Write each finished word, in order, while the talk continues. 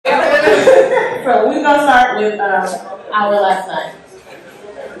So we're gonna start with our last night.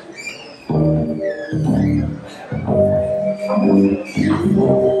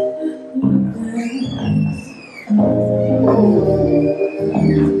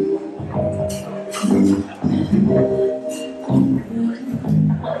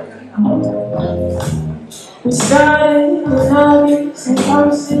 We started with hobbies and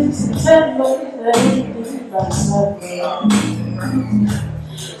horses and settlers that anything but something.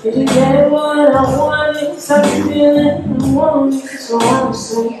 Didn't get what I wanted, started feeling I wanted, so I was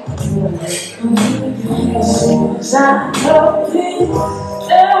so feeling. As soon as I noticed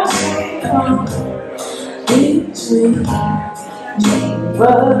there was something between two of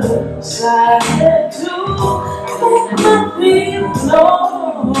us, I had to make my feelings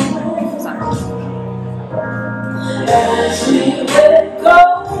known. As we let go,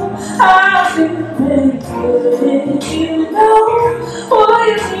 I feel it good. You know what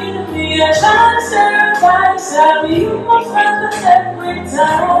you mean to me. I try to stand by side, but you won't find it every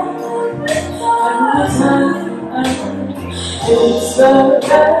time. It's the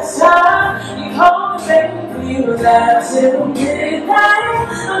best time. You call me, baby, we laugh till midnight.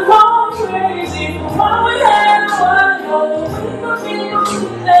 I'm going crazy for what we had, what I know. We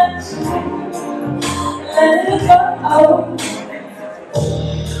don't that. Let it go.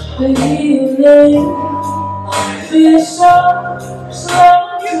 The healing feels so slow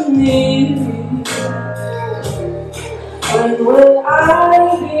to me. When will I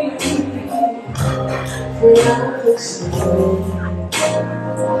be free of this pain?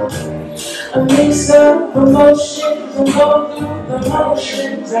 A mix of emotions and go through the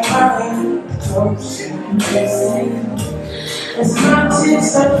motions. I'm close. As my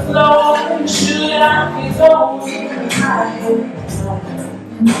tears are flowing, should I be going higher?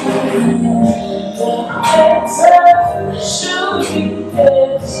 The answer should be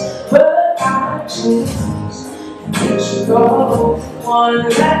yes, but I choose to let you go. One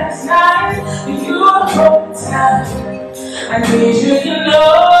last night, you were whole time. I need you to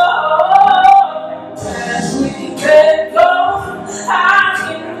know, as we let go, I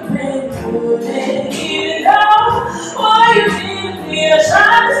can make good and you know what you mean to me. I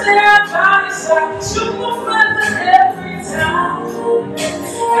try to stay out by your side, but you will find it every time.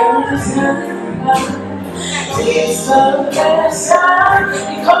 Every time. It's the best time.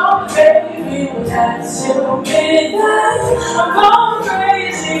 You call me baby, but that's till midnight. I'm going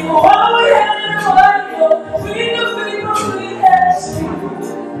crazy for what we had and what we had to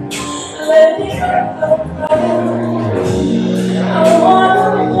let it go. I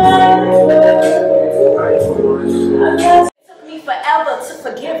wanna let it go. It took me forever to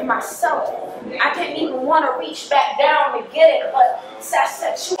forgive myself. I didn't even want to reach back down to get it, but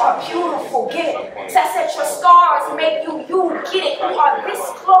Said you are beautiful, get it. Said your scars make you, get it. You are this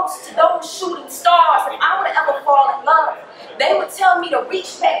close to those shooting stars. If I would ever fall in love, they would tell me to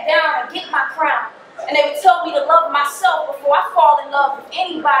reach back down and get my crown. And they would tell me to love myself before I fall in love with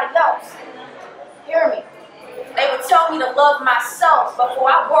anybody else. Hear me? They would tell me to love myself before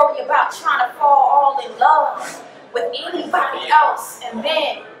I worry about trying to fall all in love with anybody else.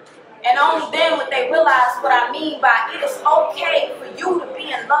 And only then would they realize what I mean by it is okay for you to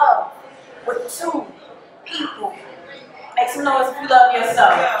be in love with two people. Make some noise if you love yourself.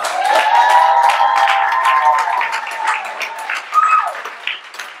 I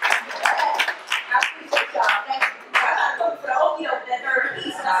appreciate y'all. Thank you. I gotta go for the okie doke that third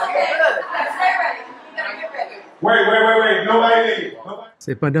piece. Okay, good. Stay ready. You gotta get ready. Wait. Nobody.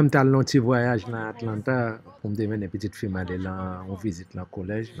 C'est pendant que je petit voyage dans Atlanta pour me devenir une petite fille aller là en visite dans le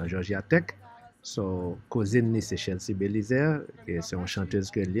collège dans Georgia Tech. So cousine c'est Chelsea Belizer et c'est une chanteuse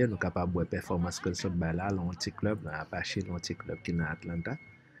que liée nous capable de performance que sur là dans un petit club dans Apache dans un petit club qui est dans Atlanta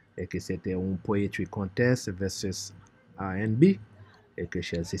et que c'était un poetry contest versus R&B et que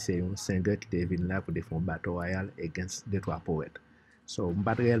Chelsea c'est un singer qui est venu là pour défendre battle Royale against deux trois poètes. So, je ne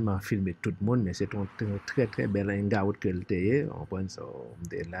pas réellement filmer tout le monde, mais c'est un très bel hangout que le théâtre. On pense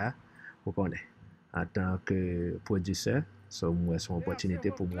que je là, vous connaissez, en tant que producteur. So, moi, c'est une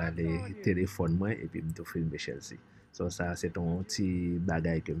opportunité pour moi aller téléphone moi et puis me filmer Chelsea. So, ça, c'est un petit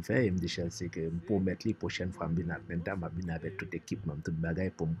bagage que je fais. Et me dit Chelsea que pour mettre les prochaines fois, je vais avec toute l'équipe, tout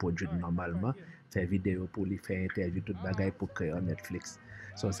bagage pour me produire normalement, faire vidéo pour lui faire interview, tout bagage pour créer Netflix.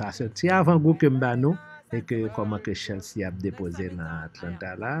 So, ça, c'est un petit avant-goût que je me et que comment que Chelsea a déposé dans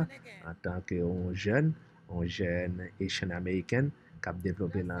Atlanta là en tant qu'un jeune Asian American qui a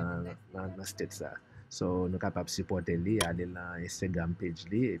développé dans States là. So nous capable supporter lui, aller dans Instagram page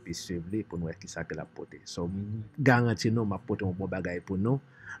lui et puis suivre lui pour nous voir qui ça que la porter. So garantis nous m'a porter un bon bagage pour nous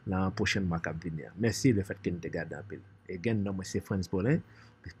dans prochain mois qui venir. Merci le fait que nous te garder en pile. Et again, moi c'est Franz Paulin.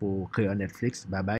 pour créer Netflix. Bye bye.